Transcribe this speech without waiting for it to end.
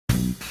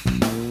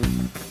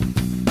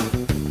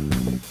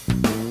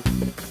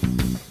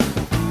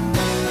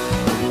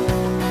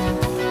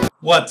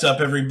What's up,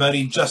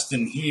 everybody?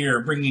 Justin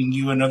here, bringing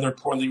you another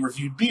poorly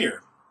reviewed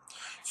beer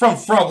from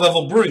Frog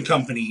Level Brewing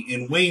Company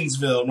in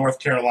Waynesville, North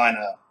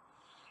Carolina.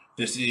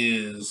 This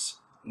is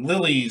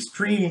Lily's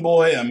Cream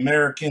Boy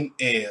American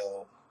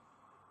Ale.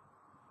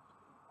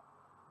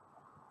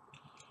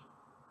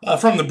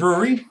 From the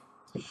brewery,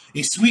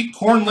 a sweet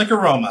corn-like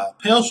aroma,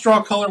 pale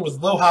straw color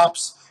with low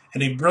hops,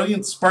 and a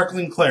brilliant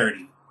sparkling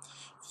clarity.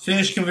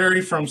 Finish can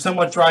vary from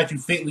somewhat dry to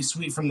faintly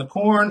sweet from the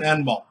corn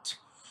and malt.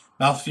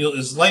 Mouthfeel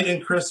is light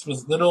and crisp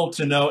with little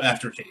to no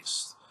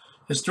aftertaste.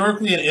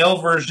 Historically an ale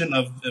version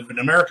of an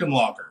American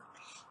lager.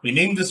 We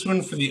named this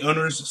one for the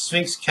owner's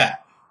Sphinx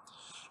cat.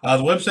 The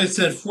website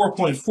said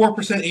 4.4%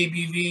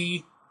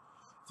 ABV.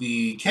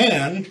 The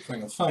can, if I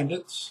can find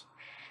it,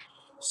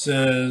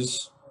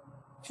 says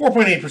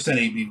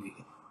 4.8%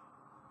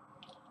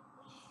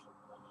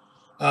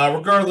 ABV.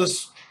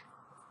 Regardless,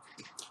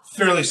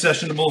 fairly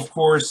sessionable, of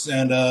course,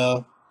 and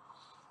I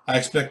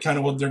expect kind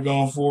of what they're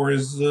going for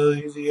is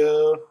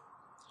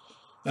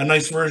a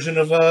nice version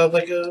of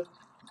like a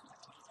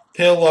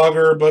pale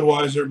lager,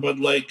 Budweiser,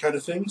 Bud Light kind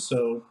of thing.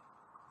 So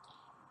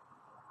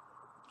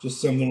just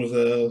something with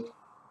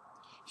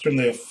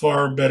certainly a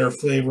far better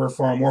flavor,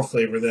 far more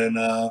flavor than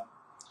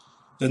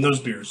those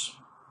beers.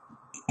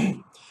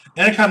 And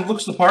it kind of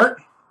looks the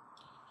part.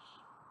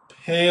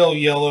 Pale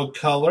yellow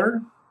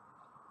color,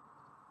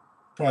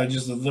 probably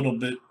just a little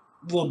bit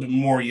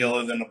more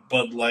yellow than a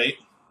Bud Light.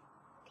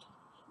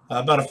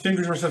 About a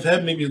finger's worth of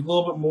head, maybe a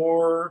little bit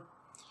more.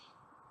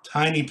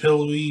 Tiny,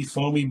 pillowy,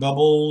 foamy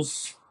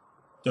bubbles.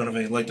 Don't have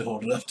any light to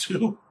hold it up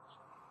to.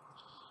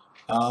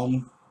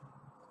 But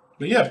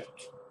yeah,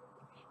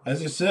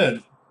 as I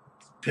said,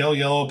 pale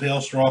yellow,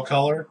 pale straw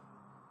color.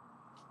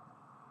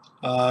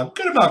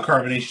 Good amount of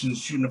carbonation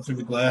shooting up through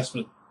the glass,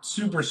 but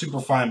super,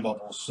 super fine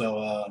bubbles. So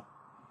I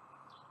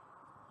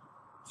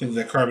think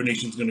that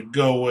carbonation is going to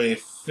go away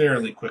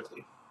fairly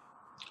quickly.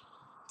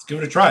 Let's give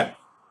it a try.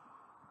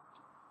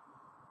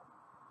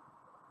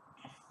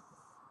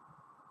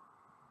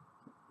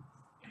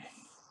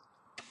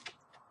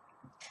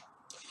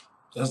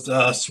 Just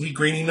a sweet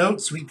grainy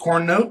note, sweet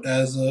corn note,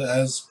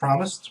 as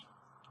promised.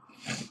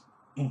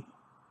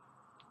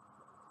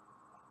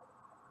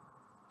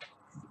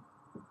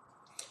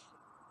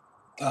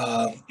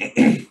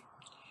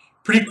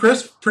 Pretty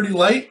crisp, pretty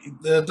light.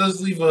 It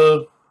does leave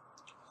a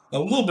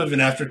little bit of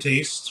an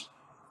aftertaste.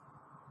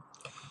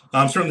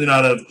 Certainly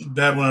not a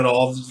bad one at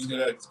all.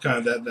 It's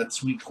kind of that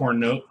sweet corn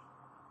note.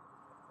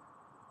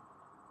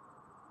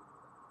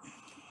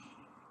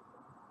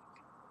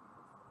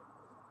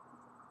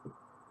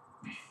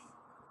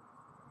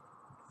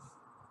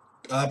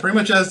 Pretty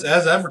much as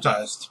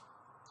advertised.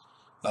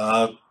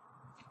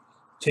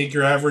 Take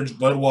your average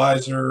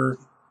Budweiser,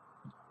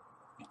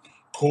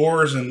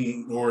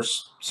 Coors, or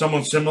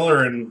someone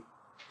similar, and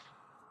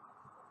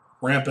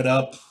ramp it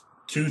up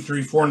 2,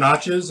 3, 4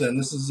 notches, and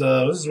this is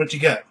what you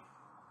get.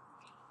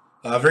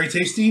 Very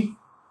tasty.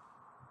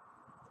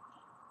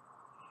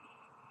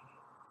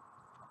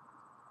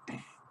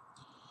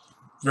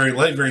 Very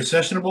light, very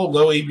sessionable,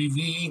 low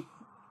ABV,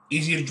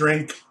 easy to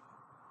drink.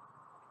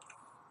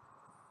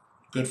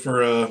 Good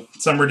for a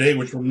summer day,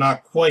 which we're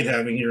not quite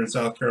having here in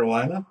South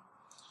Carolina.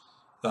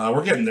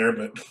 We're getting there,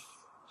 but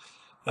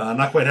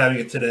not quite having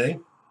it today.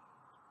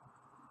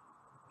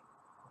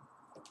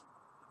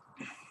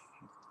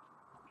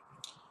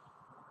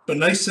 But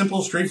nice,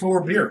 simple,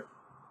 straightforward beer.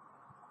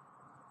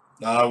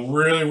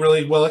 Really,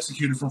 really well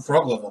executed from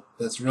Frog Level.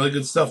 That's really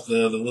good stuff,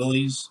 the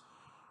Lily's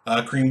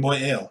Cream Boy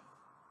Ale.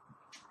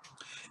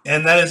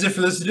 And that is it for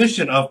this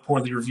edition of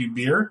Poorly Reviewed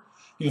Beer.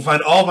 You can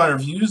find all of my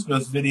reviews,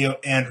 both video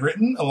and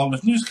written, along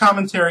with news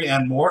commentary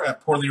and more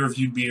at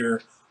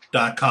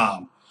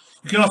poorlyreviewedbeer.com.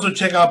 You can also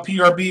check out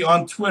PRB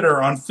on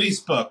Twitter, on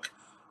Facebook,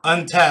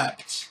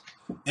 Untapped,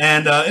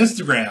 and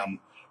Instagram.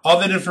 All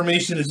that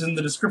information is in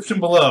the description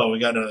below. We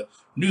got a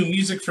new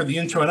music for the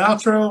intro and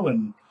outro,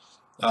 and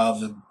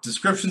the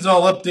description's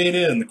all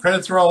updated, and the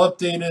credits are all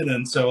updated,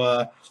 and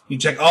so you can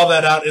check all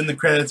that out in the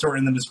credits or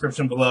in the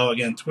description below.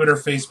 Again, Twitter,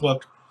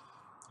 Facebook,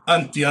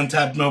 the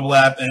Untapped mobile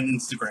app, and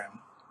Instagram.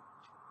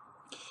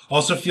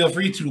 Also, feel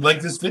free to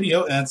like this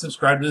video and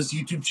subscribe to this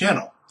YouTube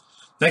channel.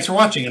 Thanks for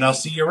watching, and I'll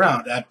see you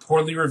around at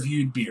Poorly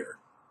Reviewed Beer.